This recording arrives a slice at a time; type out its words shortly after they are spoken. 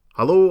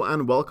Hello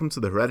and welcome to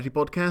the Heredity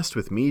Podcast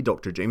with me,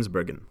 Dr. James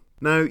Bergen.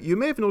 Now, you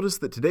may have noticed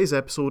that today's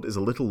episode is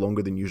a little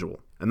longer than usual,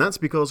 and that's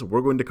because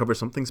we're going to cover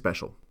something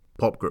special: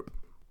 PopGroup.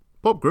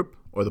 PopGroup,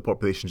 or the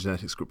Population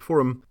Genetics Group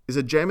Forum, is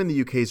a gem in the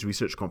UK's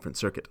research conference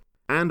circuit,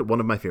 and one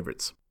of my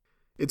favourites.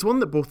 It's one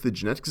that both the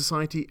Genetic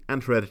Society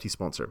and Heredity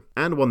sponsor,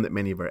 and one that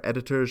many of our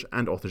editors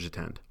and authors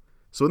attend.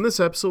 So in this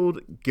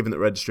episode, given that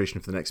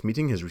registration for the next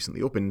meeting has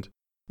recently opened,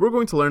 we're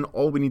going to learn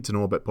all we need to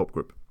know about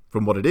PopGroup,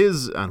 from what it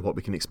is and what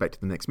we can expect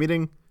at the next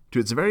meeting, to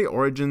its very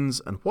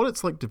origins and what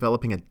it's like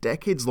developing a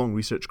decades-long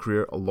research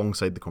career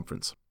alongside the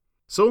conference.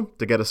 So,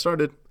 to get us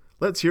started,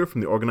 let's hear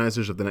from the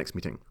organisers of the next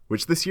meeting,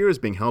 which this year is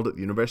being held at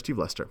the University of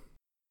Leicester.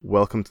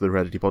 Welcome to the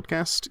Heredity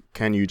Podcast.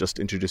 Can you just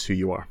introduce who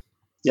you are?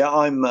 Yeah,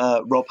 I'm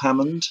Rob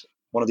Hammond,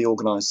 one of the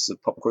organisers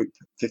of PopGroup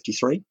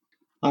 53.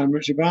 I'm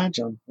Richard Badge.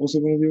 I'm also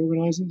one of the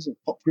organisers of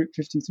PopGroup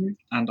 53.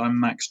 And I'm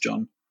Max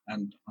John,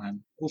 and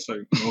I'm also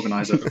an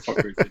organiser of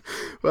PopGroup 53.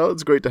 Well,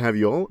 it's great to have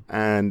you all,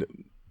 and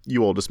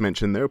you all just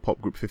mentioned there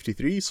PopGroup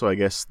 53, so I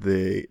guess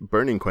the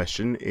burning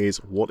question is,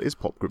 what is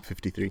PopGroup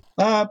 53?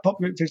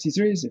 PopGroup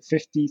 53 is the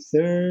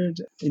 53rd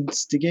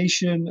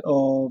instigation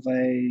of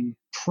a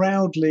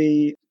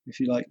proudly, if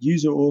you like,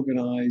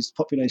 user-organised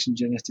population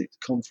genetics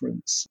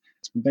conference.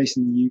 It's been based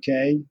in the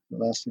UK for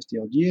the last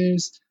 50-odd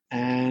years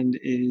and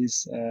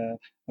is a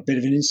bit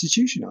of an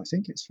institution, I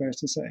think it's fair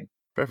to say.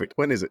 Perfect.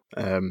 When is it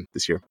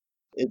this year?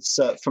 It's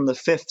from the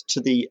 5th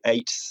to the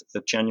 8th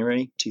of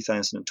January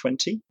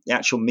 2020. The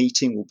actual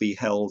meeting will be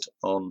held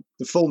on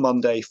the full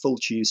Monday, full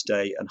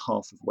Tuesday and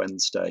half of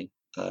Wednesday,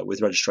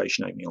 with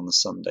registration opening on the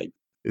Sunday.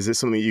 Is this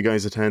something that you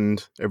guys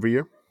attend every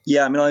year?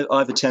 Yeah, I mean,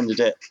 I've attended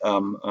it. I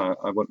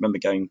remember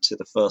going to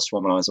the first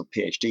one when I was a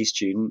PhD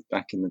student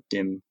back in the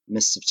dim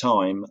mists of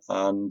time.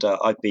 And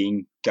I've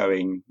been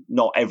going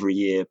not every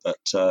year,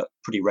 but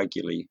pretty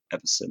regularly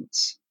ever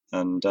since.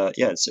 And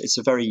it's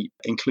a very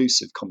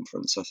inclusive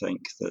conference, I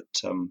think,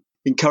 that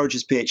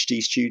encourages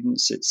PhD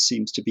students. It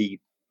seems to be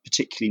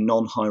particularly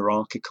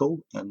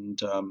non-hierarchical and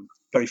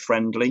very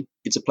friendly.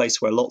 It's a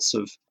place where lots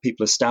of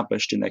people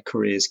established in their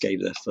careers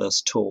gave their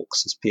first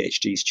talks as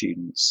PhD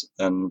students.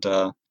 And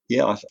I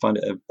find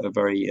it a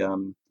very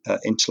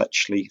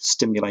intellectually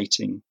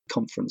stimulating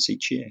conference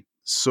each year.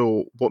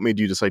 So what made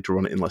you decide to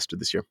run it in Leicester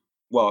this year?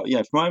 Well,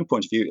 from my own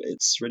point of view,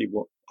 it's really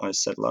what I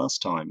said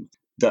last time,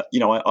 that,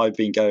 I've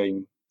been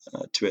going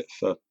to it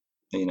for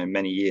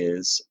many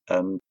years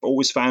and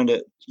always found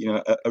it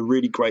a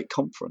really great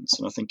conference,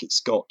 and I think it's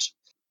got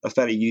a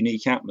fairly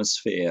unique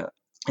atmosphere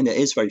and it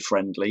is very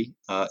friendly.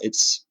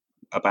 It's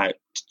about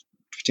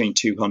between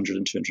 200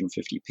 and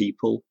 250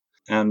 people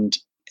and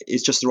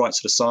it's just the right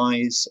sort of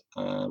size.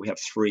 We have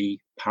 3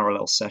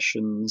 parallel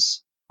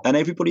sessions and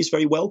everybody's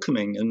very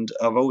welcoming, and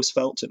I've always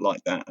felt it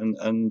like that,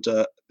 and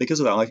because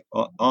of that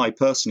I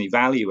personally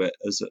value it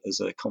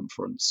as a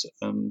conference,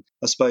 and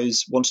I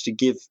suppose wanted to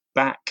give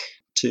back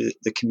to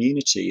the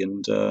community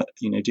and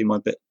do my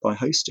bit by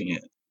hosting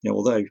it,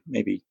 although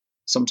maybe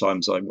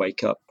sometimes I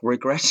wake up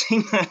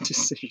regretting that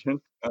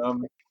decision,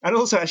 and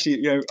also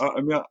actually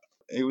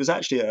it was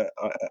actually a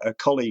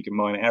colleague of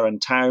mine, Aaron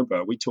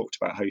Tauber. We talked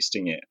about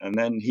hosting it, and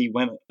then he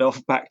went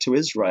off back to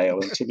Israel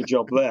and took a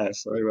job there.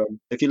 So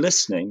if you're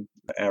listening,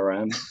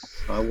 Aaron,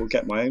 I will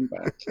get my own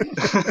back.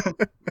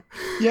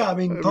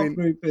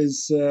 PopGroup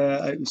is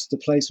it was the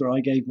place where I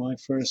gave my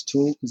first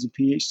talk as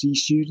a PhD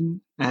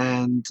student,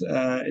 and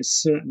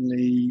it's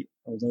certainly,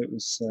 although it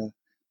was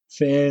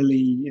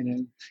fairly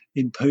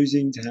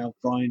imposing to have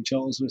Brian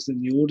Charlesworth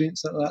in the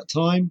audience at that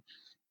time,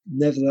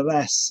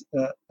 nevertheless,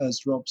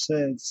 as Rob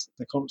says,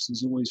 the conference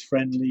is always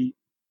friendly,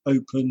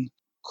 open.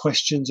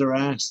 Questions are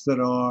asked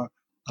that are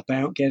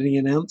about getting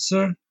an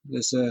answer.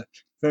 There's a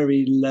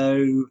very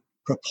low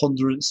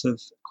preponderance of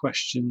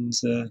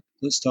questions that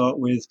start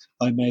with,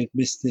 I may have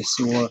missed this,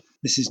 or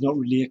this is not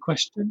really a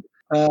question,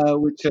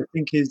 which I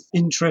think is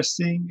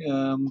interesting.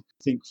 I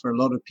think for a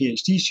lot of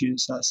PhD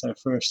students, that's their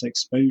first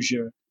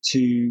exposure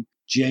to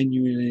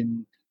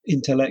genuine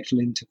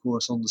intellectual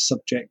intercourse on the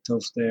subject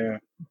of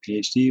their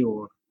PhD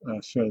or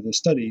further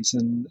studies,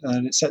 and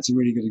it sets a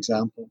really good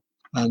example,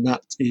 and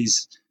that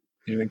is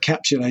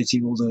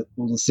encapsulating all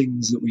the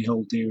things that we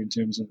hold dear in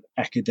terms of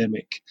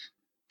academic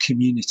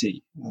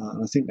community.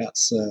 And I think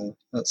that's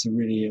a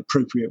really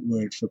appropriate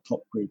word for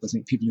PopGroup. I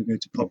think people who go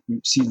to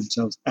PopGroup see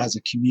themselves as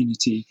a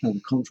community, and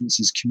the conference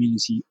is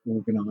community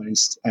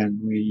organised, and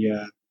we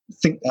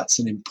think that's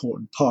an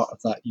important part of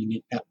that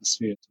unique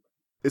atmosphere.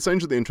 It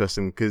sounds really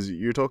interesting because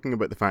you're talking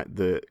about the fact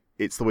that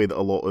it's the way that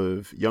a lot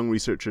of young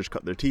researchers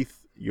cut their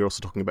teeth. You're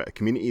also talking about a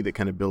community that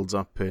kind of builds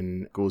up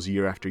and goes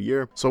year after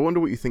year. So I wonder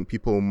what you think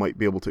people might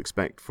be able to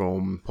expect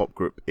from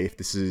PopGroup if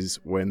this is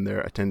when they're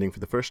attending for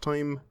the first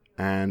time,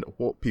 and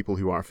what people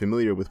who are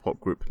familiar with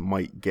PopGroup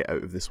might get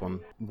out of this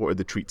one. What are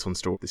the treats on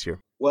store this year?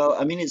 Well,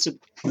 I mean,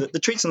 the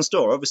treats on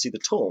store, obviously the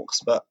talks,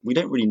 but we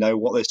don't really know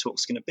what those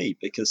talks are going to be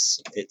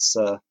because it's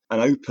an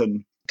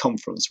open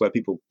conference where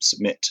people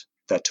submit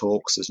their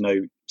talks. There's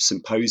no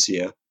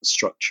symposia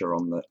structure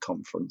on the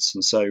conference.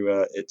 And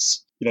so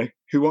it's,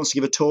 who wants to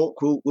give a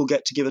talk will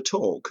get to give a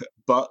talk.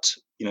 But,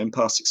 in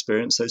past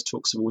experience, those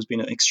talks have always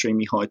been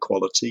extremely high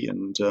quality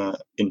and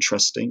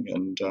interesting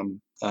and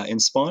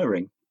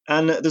inspiring.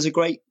 And there's a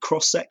great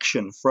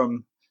cross-section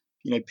from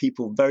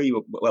people very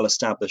well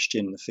established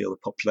in the field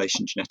of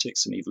population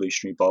genetics and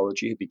evolutionary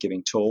biology who'd be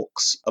giving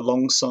talks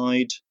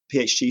alongside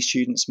PhD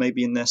students,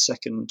 maybe in their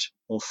second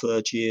or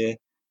third year,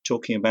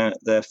 talking about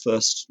their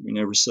first,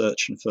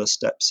 research and first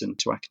steps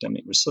into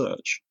academic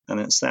research. And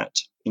it's that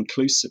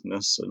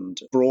inclusiveness and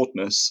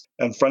broadness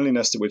and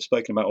friendliness that we've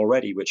spoken about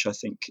already, which I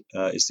think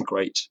is the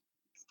great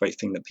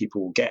thing that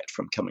people will get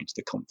from coming to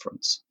the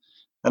conference.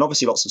 And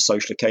obviously lots of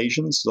social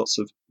occasions, lots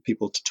of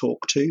people to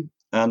talk to.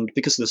 And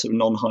because of the sort of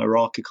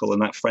non-hierarchical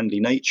and that friendly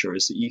nature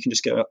is that you can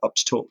just go up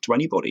to talk to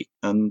anybody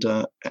and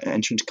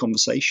enter into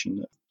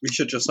conversation. We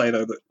should just say,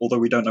 though, that although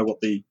we don't know what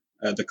the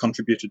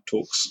contributed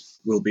talks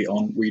will be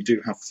on, we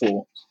do have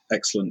 4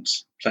 excellent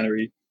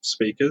plenary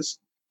speakers,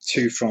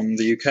 2 from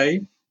the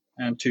UK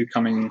and 2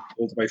 coming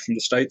all the way from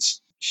the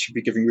States. Should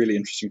be giving really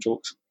interesting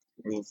talks.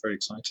 We're all very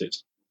excited.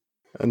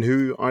 And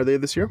who are they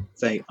this year?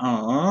 They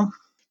are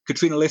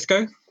Katrina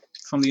Lithgow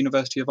from the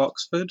University of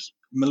Oxford,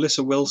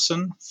 Melissa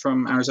Wilson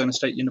from Arizona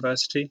State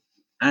University,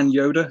 Anne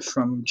Yoder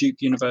from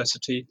Duke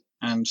University,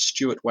 and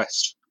Stuart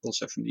West,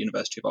 also from the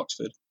University of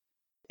Oxford.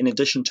 In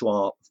addition to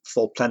our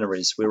 4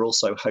 plenaries, we're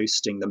also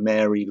hosting the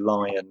Mary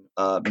Lyon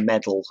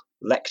Medal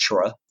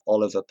lecturer,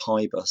 Oliver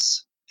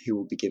Pybus, who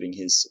will be giving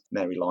his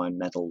Mary Lyon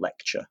Medal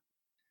lecture.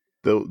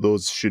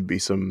 Those should be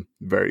some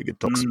very good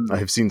talks. I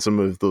have seen some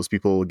of those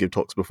people give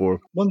talks before.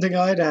 One thing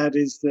I'd add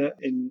is that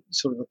in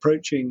sort of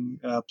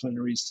approaching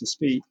plenaries to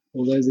speak,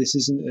 although this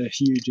isn't a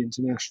huge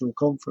international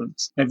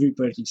conference,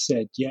 everybody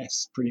said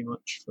yes pretty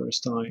much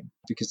first time,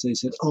 because they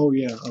said, oh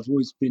yeah, I've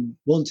always been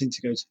wanting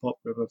to go to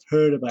PopGroup. I've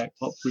heard about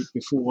PopGroup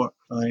before.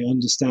 I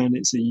understand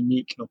it's a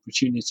unique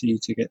opportunity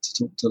to get to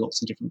talk to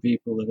lots of different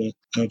people at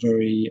a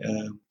very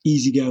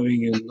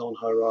easygoing and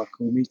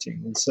non-hierarchical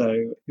meeting. And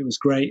so it was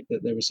great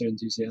that they were so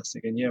enthusiastic.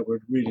 And yeah, we're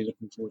really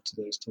looking forward to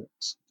those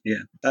talks.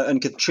 Yeah.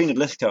 And Katrina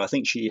Lithgow, I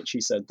think she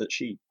said that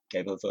she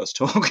gave her first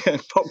talk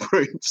at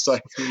PopGroup. So,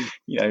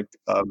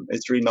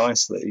 it's really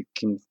nice that it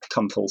can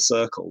come full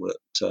circle, that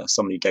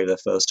somebody who gave their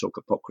first talk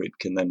at PopGroup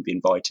can then be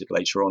invited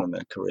later on in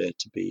their career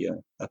to be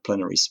a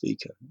plenary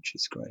speaker, which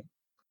is great.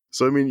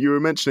 So, you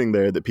were mentioning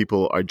there that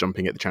people are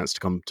jumping at the chance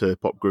to come to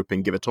PopGroup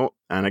and give a talk.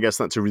 And I guess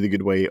that's a really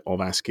good way of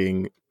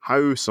asking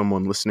how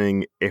someone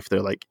listening, if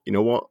they're like, you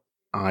know what,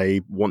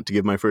 I want to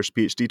give my first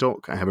PhD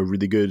talk, I have a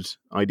really good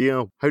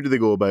idea, how do they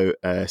go about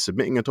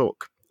submitting a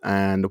talk?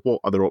 And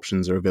what other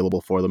options are available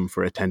for them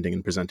for attending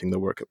and presenting their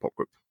work at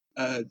PopGroup?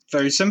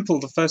 Very simple.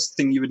 The first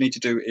thing you would need to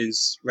do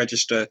is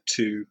register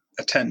to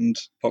attend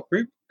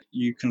PopGroup.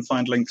 You can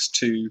find links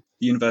to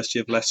the University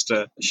of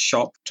Leicester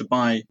shop to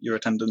buy your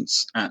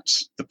attendance at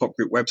the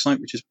PopGroup website,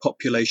 which is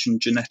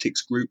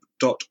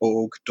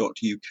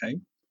populationgeneticsgroup.org.uk.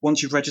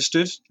 Once you've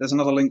registered, there's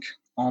another link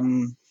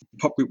on the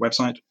PopGroup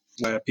website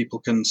where people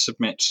can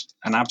submit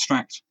an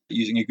abstract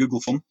using a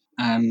Google form,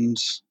 and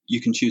you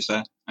can choose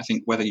there, I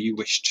think, whether you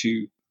wish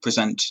to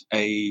present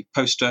a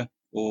poster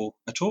or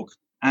a talk.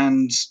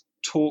 And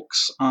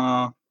talks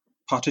are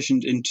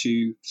partitioned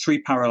into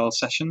 3 parallel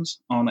sessions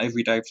on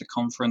every day of the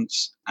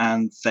conference,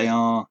 and they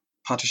are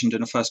partitioned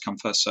in a first-come,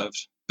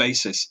 first-served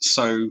basis.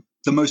 So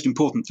the most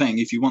important thing,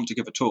 if you want to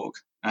give a talk,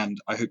 and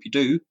I hope you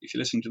do if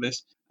you're listening to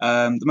this,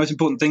 the most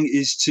important thing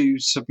is to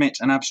submit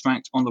an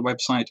abstract on the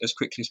website as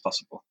quickly as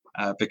possible,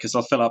 because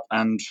they'll fill up,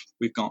 and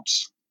we've got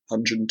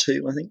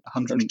 102, I think.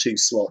 102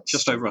 slots.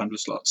 Just over 100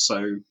 slots,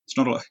 so it's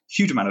not a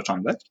huge amount of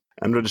time left.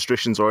 And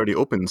registration's already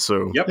open,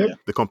 so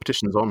the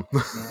competition's on.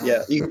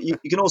 Yeah, you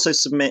can also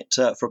submit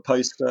for a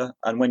poster,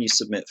 and when you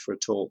submit for a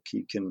talk,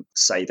 you can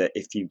say that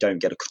if you don't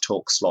get a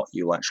talk slot,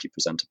 you'll actually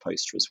present a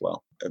poster as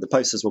well. The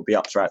posters will be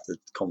up throughout the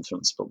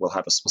conference, but we'll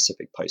have a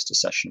specific poster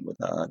session with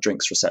a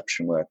drinks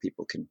reception where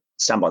people can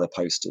stand by the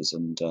posters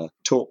and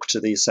talk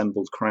to the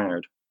assembled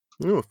crowd.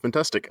 Oh,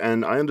 fantastic.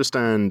 And I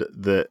understand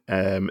that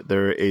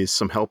there is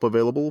some help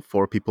available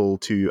for people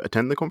to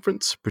attend the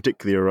conference,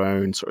 particularly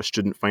around sort of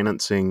student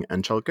financing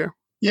and childcare.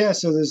 Yeah,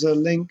 so there's a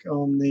link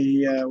on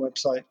the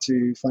website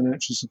to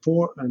financial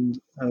support,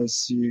 and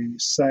as you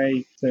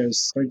say,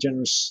 there's very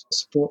generous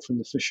support from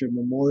the Fisher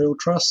Memorial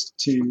Trust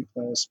to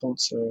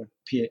sponsor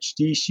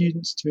PhD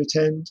students to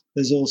attend.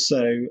 There's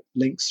also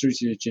links through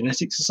to the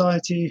Genetics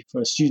Society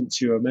for students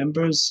who are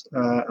members,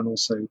 and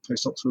also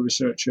postdoctoral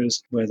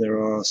researchers, where there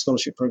are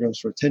scholarship programs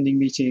for attending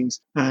meetings.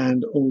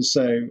 And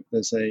also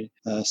there's a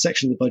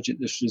section of the budget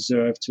that's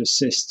reserved to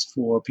assist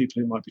for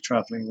people who might be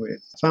travelling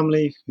with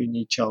family who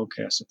need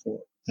childcare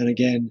support. And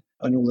again,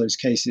 in all those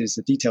cases,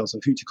 the details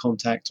of who to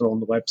contact are on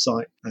the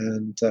website,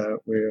 and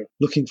we're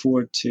looking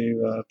forward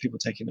to people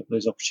taking up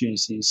those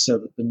opportunities so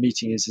that the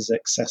meeting is as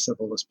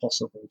accessible as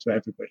possible to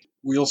everybody.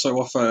 We also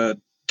offer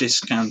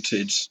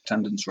discounted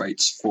attendance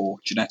rates for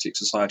Genetic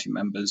Society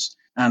members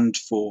and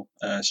for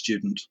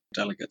student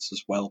delegates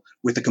as well,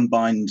 with a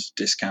combined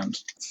discount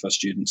for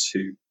students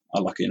who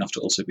are lucky enough to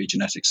also be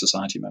Genetic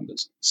Society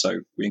members.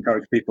 So we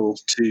encourage people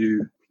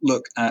to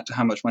look at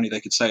how much money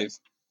they could save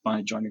by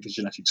joining the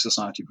Genetic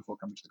Society before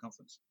coming to the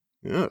conference.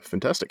 Yeah,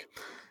 fantastic.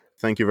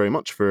 Thank you very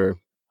much for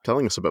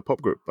telling us about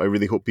PopGroup. I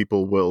really hope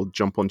people will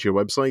jump onto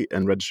your website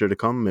and register to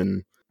come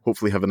and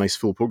hopefully have a nice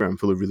full program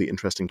full of really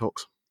interesting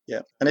talks.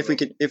 Yeah, and if we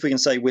can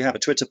say, we have a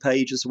Twitter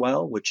page as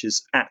well, which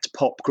is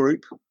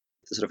 @PopGroup.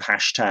 The sort of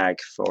hashtag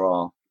for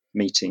our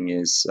meeting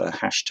is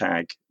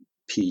hashtag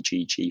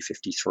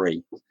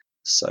PGG53.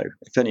 So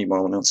if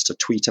anyone wants to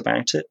tweet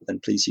about it, then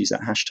please use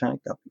that hashtag.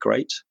 That'd be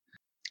great.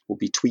 We'll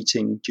be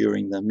tweeting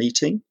during the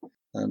meeting,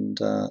 and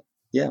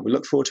we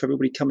look forward to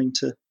everybody coming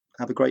to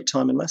have a great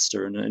time in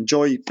Leicester and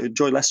enjoy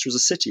Leicester as a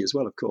city as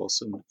well, of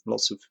course, and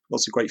lots of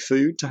great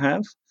food to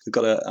have. We've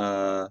got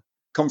a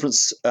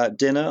conference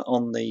dinner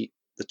on the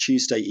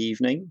Tuesday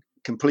evening,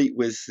 complete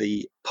with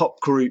the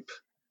PopGroup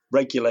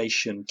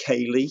regulation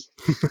ceilidh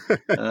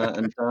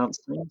and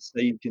dancing. So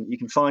you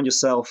can find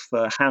yourself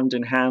hand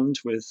in hand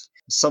with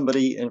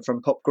somebody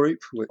from PopGroup,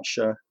 which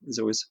is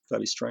always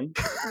fairly strange.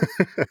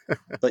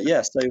 But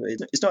yeah, so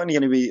it's not only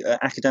going to be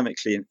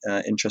academically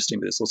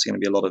interesting, but it's also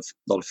going to be a lot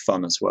of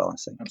fun as well, I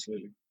think.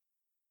 Absolutely.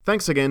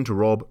 Thanks again to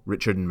Rob,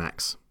 Richard and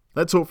Max.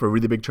 Let's hope for a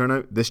really big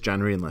turnout this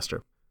January in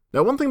Leicester.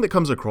 Now, one thing that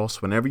comes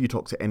across whenever you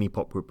talk to any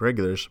PopGroup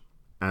regulars,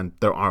 and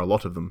there are a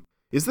lot of them,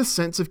 is this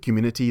sense of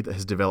community that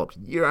has developed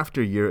year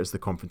after year as the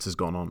conference has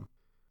gone on.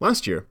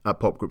 Last year, at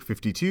PopGroup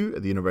 52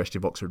 at the University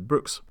of Oxford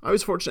Brookes, I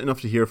was fortunate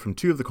enough to hear from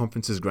two of the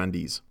conference's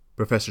grandees,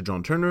 Professor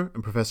John Turner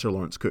and Professor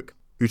Laurence Cook,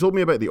 who told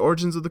me about the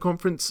origins of the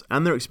conference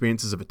and their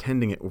experiences of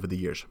attending it over the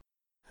years.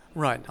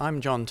 Right,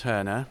 I'm John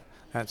Turner.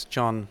 That's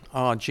John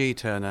R.G.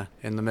 Turner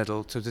in the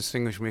middle, to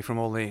distinguish me from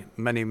all the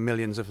many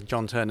millions of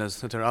John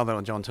Turners that are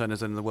other John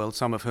Turners in the world,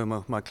 some of whom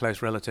are my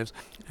close relatives.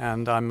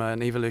 And I'm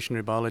an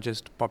evolutionary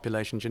biologist,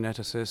 population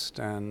geneticist,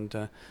 and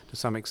to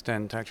some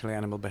extent actually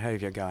animal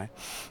behaviour guy.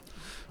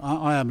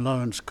 I am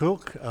Laurence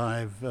Cook.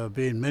 I've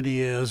been many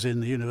years in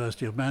the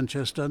University of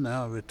Manchester,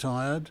 now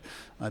retired.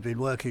 I've been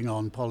working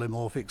on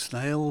polymorphic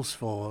snails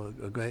for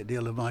a great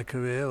deal of my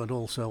career, and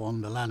also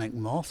on melanic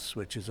moths,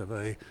 which is a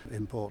very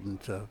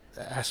important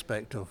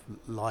aspect of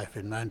life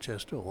in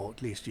Manchester, or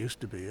at least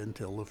used to be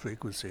until the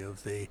frequency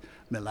of the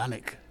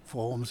melanic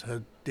forms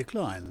had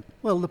declined.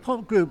 Well, the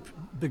PopGroup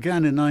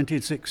began in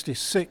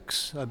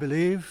 1966, I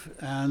believe,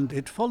 and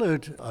it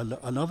followed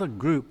another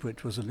group,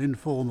 which was an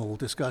informal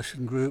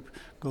discussion group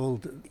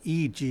called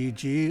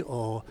EGG,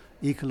 or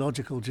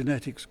Ecological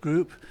Genetics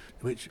Group,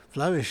 which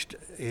flourished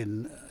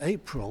in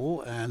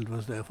April and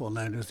was therefore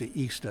known as the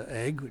Easter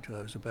egg, which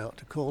I was about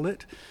to call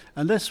it.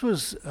 And this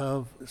was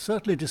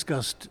certainly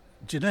discussed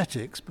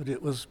genetics, but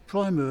it was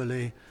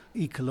primarily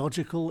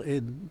ecological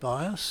in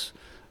bias.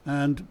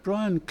 And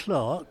Brian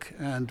Clark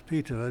and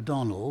Peter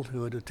O'Donnell,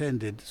 who had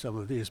attended some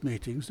of these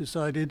meetings,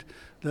 decided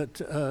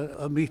that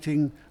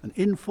an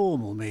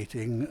informal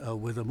meeting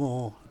with a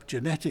more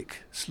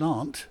genetic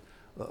slant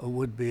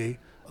would be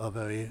a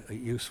very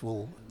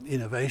useful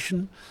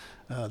innovation,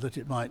 that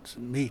it might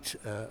meet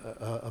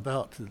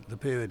about the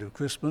period of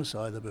Christmas,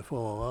 either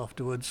before or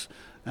afterwards,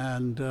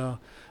 and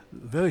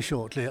very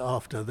shortly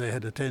after they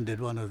had attended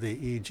one of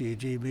the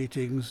EGG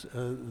meetings,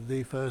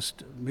 the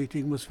first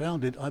meeting was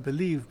founded, I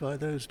believe, by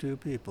those two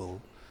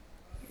people.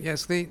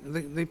 Yes, the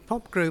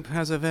PopGroup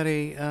has a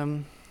very,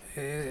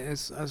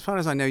 as far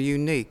as I know,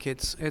 unique.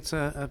 It's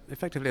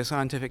effectively a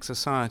scientific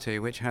society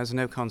which has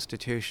no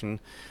constitution,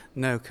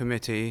 no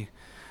committee,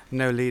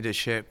 no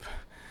leadership,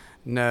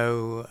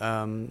 no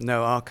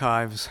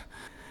archives,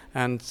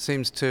 and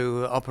seems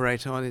to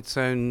operate on its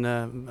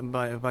own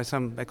by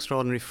some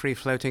extraordinary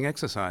free-floating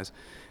exercise.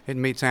 It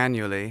meets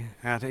annually.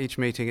 At each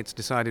meeting it's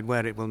decided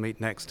where it will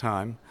meet next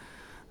time.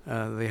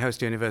 The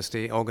host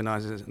university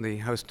organises, the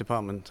host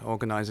department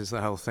organises the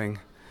whole thing,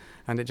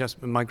 and it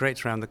just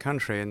migrates around the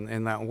country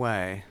in that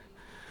way.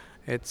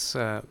 It's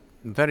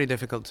very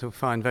difficult to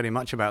find very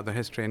much about the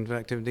history, in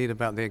fact, indeed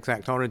about the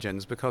exact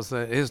origins, because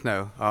there is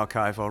no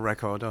archive or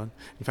record. In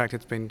fact,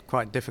 it's been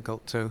quite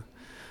difficult to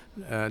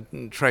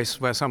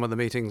trace where some of the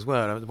meetings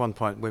were. At one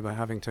point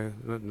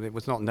it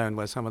was not known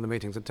where some of the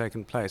meetings had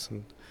taken place,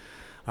 and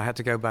I had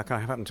to go back. I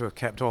happened to have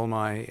kept all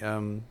my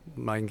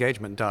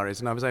engagement diaries,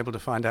 and I was able to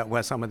find out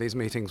where some of these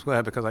meetings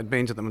were because I'd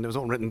been to them, and it was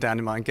all written down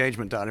in my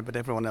engagement diary, but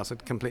everyone else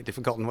had completely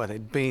forgotten where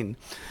they'd been.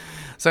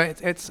 So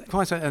it's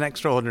quite an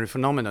extraordinary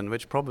phenomenon,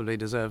 which probably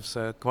deserves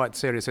quite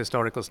serious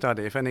historical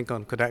study if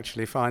anyone could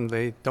actually find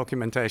the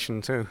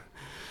documentation to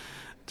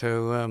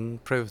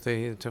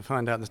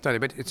find out the study.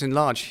 But it's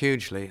enlarged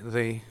hugely.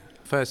 The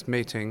first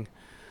meeting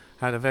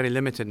had a very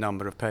limited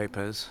number of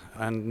papers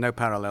and no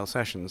parallel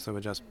sessions. There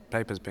were just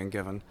papers being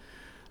given.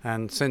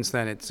 And since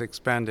then it's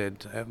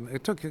expanded.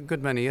 It took a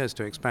good many years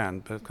to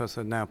expand, but of course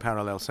there are now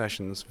parallel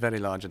sessions, very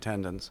large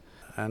attendance,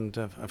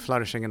 and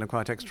flourishing in a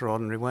quite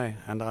extraordinary way.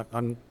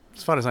 And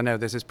as far as I know,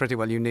 this is pretty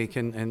well unique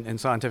in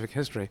scientific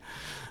history.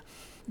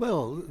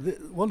 Well,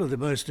 one of the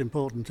most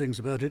important things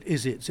about it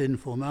is its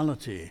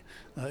informality.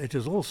 It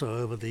has also,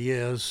 over the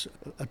years,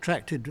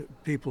 attracted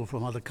people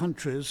from other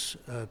countries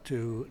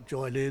to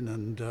join in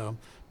and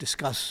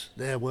discuss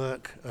their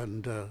work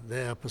and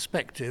their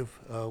perspective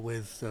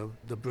with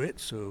the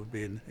Brits who have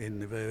been in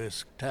the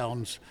various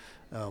towns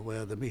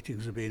where the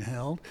meetings have been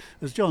held.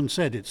 As John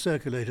said, it's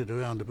circulated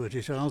around the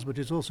British Isles, but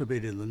it's also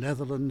been in the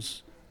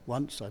Netherlands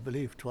once, I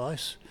believe,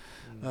 twice.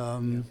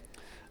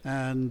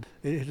 And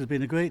it has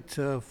been a great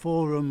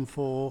forum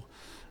for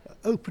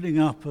opening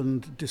up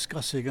and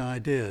discussing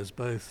ideas,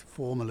 both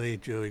formally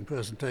during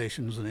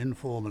presentations and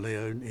informally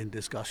in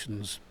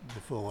discussions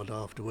before and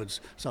afterwards,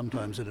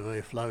 sometimes in a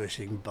very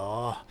flourishing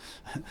bar,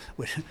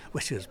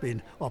 which has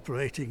been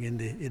operating in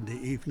the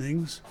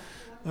evenings.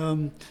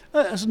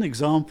 As an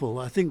example,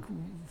 I think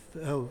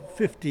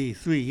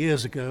 53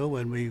 years ago,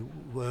 when we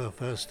were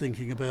first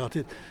thinking about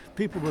it,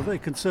 people were very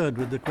concerned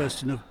with the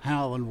question of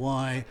how and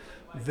why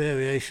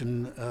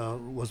variation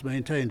was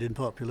maintained in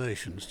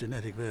populations,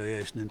 genetic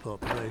variation in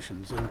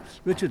populations. And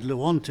Richard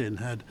Lewontin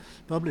had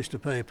published a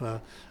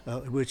paper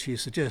in which he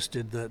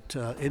suggested that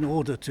in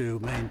order to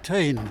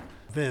maintain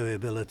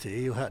variability,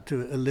 you had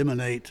to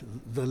eliminate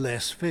the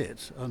less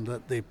fit, and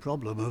that the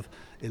problem of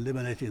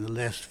eliminating the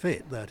less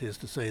fit, that is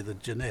to say the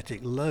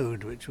genetic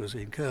load which was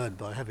incurred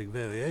by having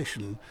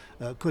variation,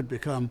 could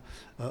become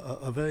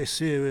a very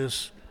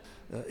serious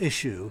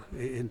issue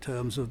in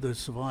terms of the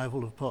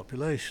survival of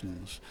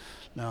populations.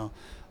 Now,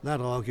 that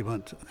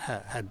argument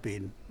had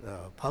been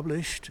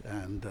published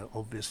and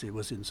obviously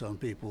was in some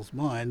people's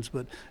minds,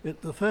 but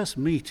at the first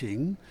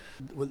meeting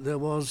there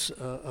was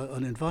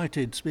an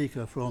invited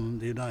speaker from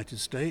the United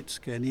States,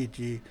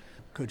 Keniji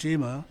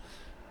Kojima,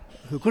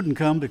 who couldn't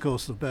come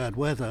because of bad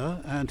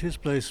weather, and his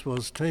place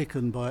was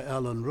taken by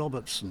Alan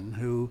Robertson,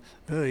 who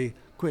very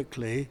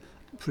quickly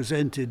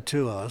presented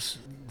to us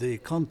the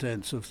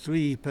contents of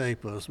 3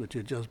 papers which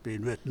had just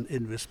been written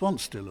in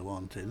response to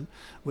Lewontin,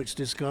 which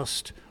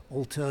discussed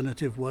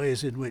alternative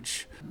ways in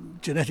which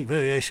genetic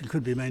variation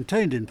could be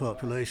maintained in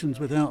populations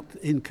without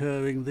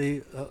incurring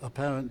the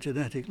apparent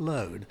genetic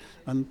load.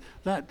 And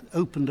that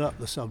opened up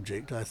the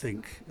subject, I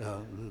think.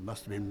 There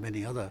must have been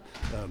many other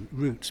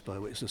routes by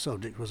which the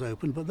subject was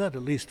opened, but that,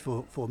 at least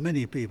for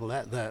many people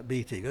at that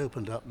meeting,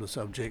 opened up the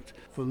subject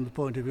from the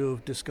point of view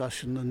of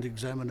discussion and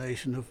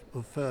examination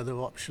of further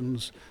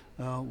options,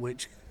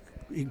 which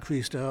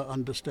increased our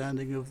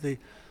understanding of the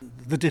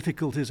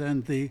difficulties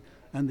and the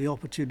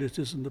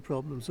opportunities and the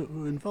problems that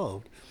were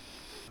involved.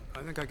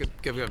 I think I could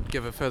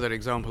give a further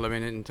example. I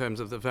mean, in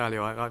terms of the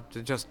value, I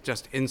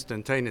just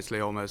instantaneously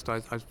almost,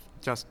 I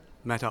just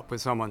met up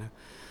with someone.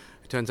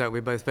 It turns out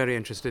we're both very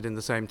interested in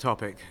the same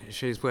topic.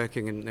 She's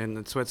working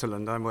in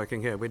Switzerland, I'm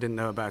working here. We didn't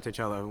know about each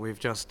other. We've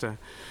just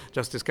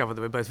discovered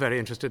that we're both very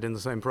interested in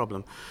the same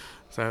problem.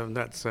 So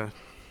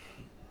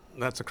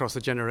that's across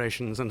the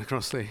generations and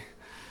across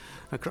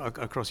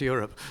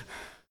Europe.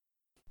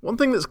 One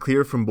thing that's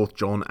clear from both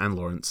John and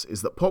Laurence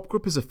is that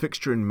PopGroup is a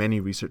fixture in many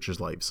researchers'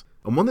 lives,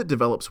 and one that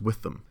develops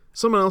with them.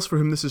 Someone else for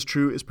whom this is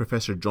true is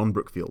Professor John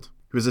Brookfield,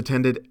 who has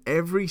attended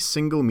every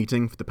single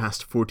meeting for the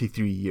past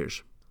 43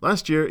 years.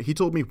 Last year, he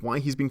told me why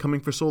he's been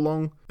coming for so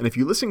long, and if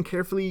you listen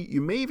carefully, you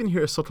may even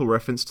hear a subtle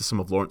reference to some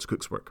of Laurence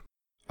Cook's work.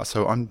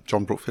 So I'm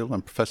John Brookfield.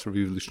 I'm Professor of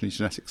Evolutionary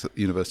Genetics at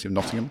the University of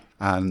Nottingham,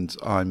 and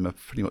I'm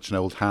pretty much an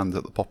old hand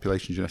at the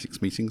population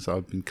genetics meetings.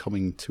 I've been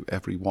coming to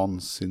every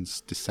one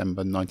since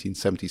December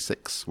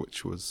 1976,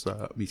 which was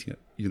a meeting at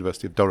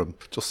University of Durham,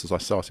 just as I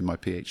started my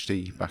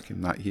PhD back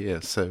in that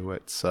year. So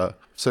it's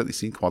certainly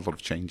seen quite a lot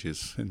of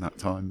changes in that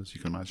time, as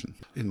you can imagine.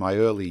 In my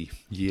early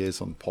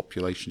years on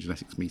population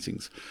genetics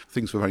meetings,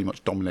 things were very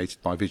much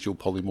dominated by visual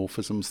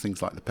polymorphisms,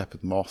 things like the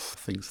peppered moth,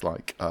 things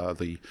like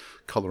the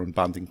colour and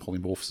banding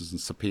polymorphisms and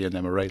Sapia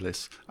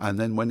nemoralis. And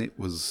then when it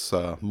was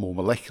more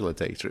molecular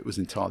data, it was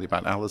entirely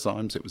about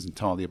allozymes, it was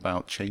entirely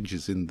about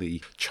changes in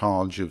the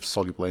charge of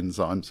soluble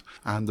enzymes.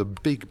 And the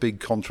big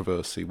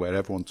controversy where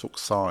everyone took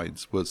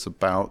sides was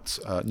about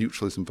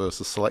neutralism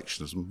versus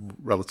selectionism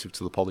relative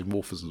to the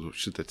polymorphisms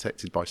which are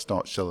detected by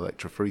starch cell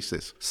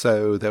electrophoresis.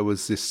 So there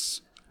was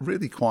this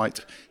really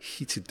quite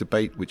heated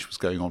debate which was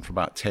going on for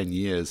about 10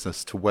 years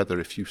as to whether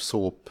if you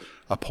saw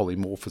a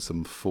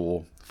polymorphism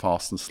for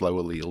fast and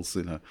slow alleles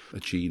in a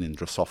gene in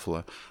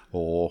Drosophila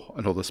or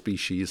another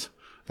species,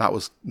 that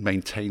was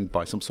maintained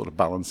by some sort of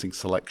balancing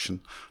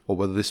selection, or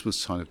whether this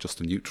was kind of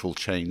just a neutral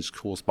change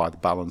caused by the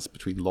balance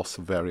between loss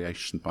of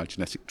variation by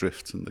genetic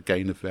drift and the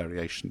gain of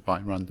variation by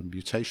random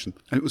mutation.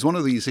 And it was one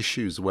of these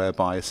issues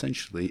whereby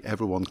essentially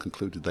everyone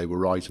concluded they were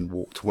right and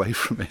walked away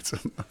from it.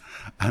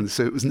 And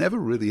so it was never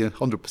really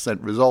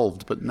 100%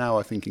 resolved, but now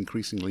I think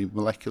increasingly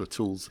molecular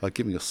tools are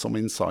giving us some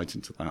insight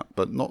into that,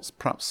 but not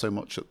perhaps so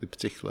much at the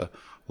particular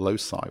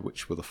loci,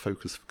 which were the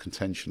focus of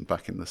contention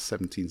back in the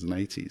 70s and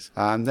 80s.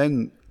 And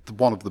then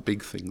one of the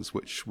big things,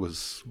 which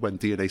was when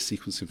DNA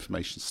sequence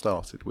information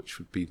started, which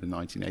would be the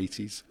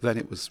 1980s. Then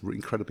it was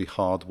incredibly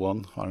hard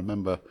won. I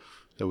remember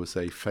there was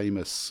a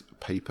famous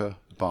paper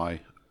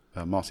by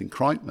Martin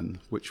Kreitman,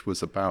 which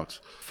was about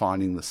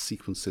finding the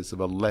sequences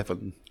of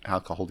 11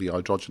 alcohol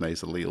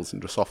dehydrogenase alleles in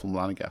Drosophila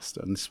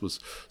melanogaster, and this was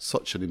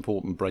such an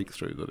important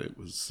breakthrough that it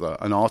was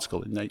an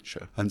article in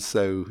Nature. And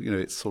so,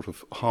 it's sort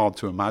of hard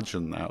to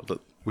imagine now that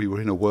we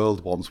were in a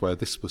world once where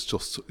this was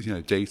just,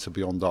 data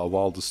beyond our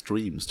wildest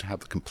dreams, to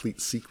have the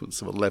complete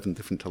sequence of 11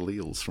 different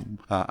alleles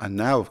and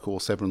now, of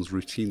course, everyone's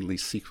routinely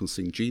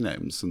sequencing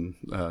genomes and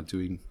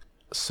doing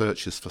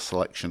searches for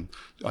selection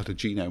at a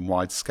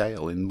genome-wide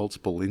scale in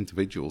multiple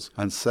individuals.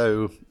 And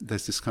so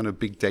there's this kind of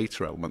big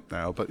data element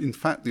now. But in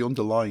fact, the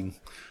underlying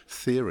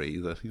theory,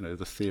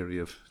 the theory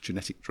of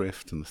genetic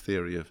drift and the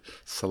theory of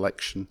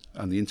selection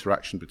and the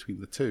interaction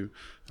between the two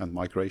and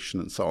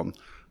migration and so on,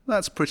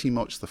 that's pretty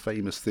much the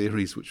famous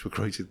theories which were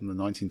created in the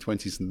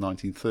 1920s and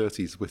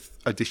 1930s, with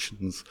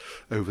additions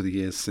over the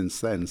years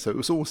since then. So it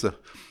was always a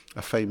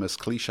famous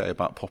cliche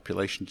about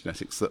population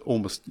genetics that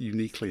almost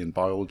uniquely in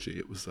biology,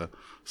 it was a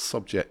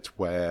subject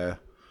where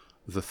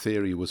the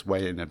theory was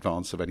way in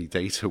advance of any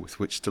data with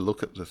which to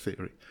look at the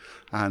theory.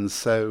 And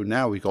so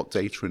now we've got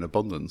data in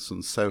abundance,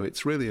 and so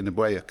it's really in a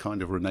way a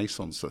kind of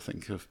renaissance, I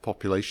think, of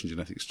population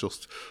genetics,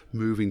 just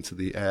moving to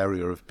the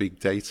area of big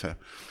data.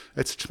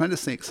 It's a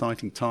tremendously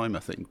exciting time, I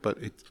think, but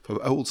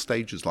for old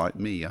stagers like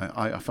me,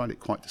 I find it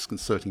quite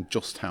disconcerting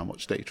just how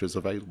much data is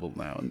available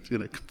now, and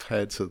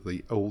compared to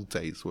the old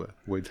days where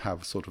we'd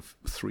have sort of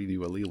 3 new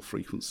allele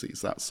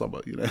frequencies that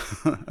summer,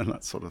 and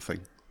that sort of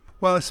thing.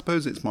 Well, I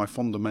suppose it's my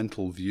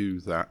fundamental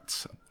view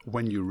that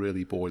when you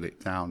really boil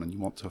it down and you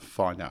want to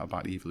find out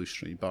about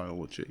evolutionary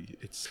biology,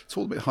 it's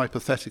all a bit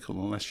hypothetical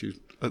unless you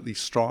at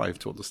least strive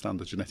to understand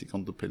the genetic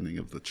underpinning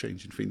of the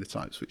change in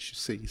phenotypes which you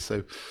see.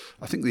 So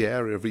I think the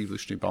area of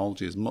evolutionary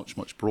biology is much,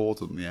 much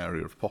broader than the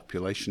area of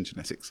population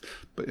genetics.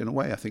 But in a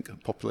way, I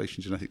think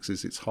population genetics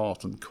is its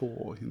heart and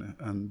core,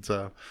 and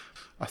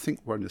I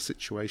think we're in a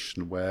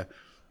situation where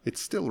it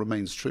still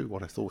remains true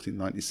what I thought in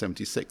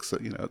 1976,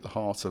 that at the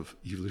heart of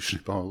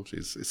evolutionary biology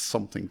is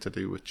something to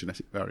do with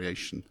genetic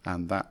variation,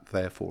 and that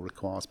therefore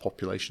requires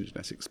population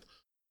genetics.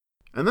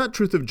 And that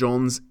truth of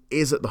John's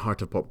is at the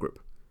heart of PopGroup,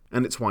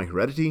 and it's why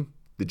Heredity,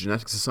 the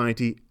Genetic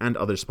Society, and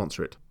others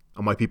sponsor it,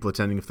 and why people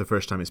attending for the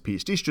first time as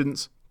PhD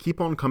students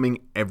keep on coming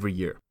every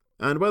year.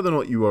 And whether or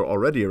not you are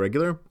already a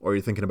regular, or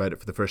you're thinking about it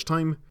for the first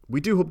time, we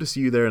do hope to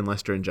see you there in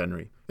Leicester in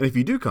January. And if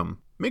you do come,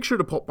 make sure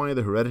to pop by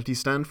the Heredity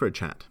stand for a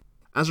chat.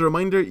 As a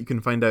reminder, you can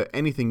find out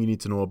anything you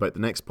need to know about the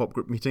next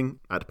PopGroup meeting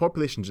at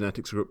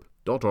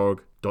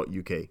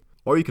populationgeneticsgroup.org.uk,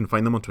 or you can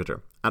find them on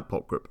Twitter at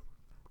PopGroup.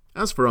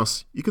 As for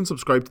us, you can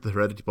subscribe to the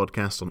Heredity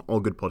podcast on all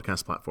good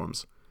podcast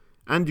platforms,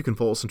 and you can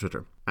follow us on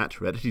Twitter at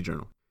Heredity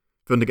Journal.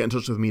 If you want to get in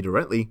touch with me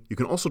directly, you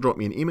can also drop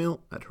me an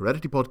email at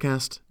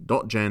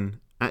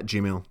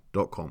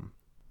hereditypodcast.gen@gmail.com.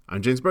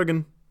 I'm James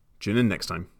Bergen. Tune in next time.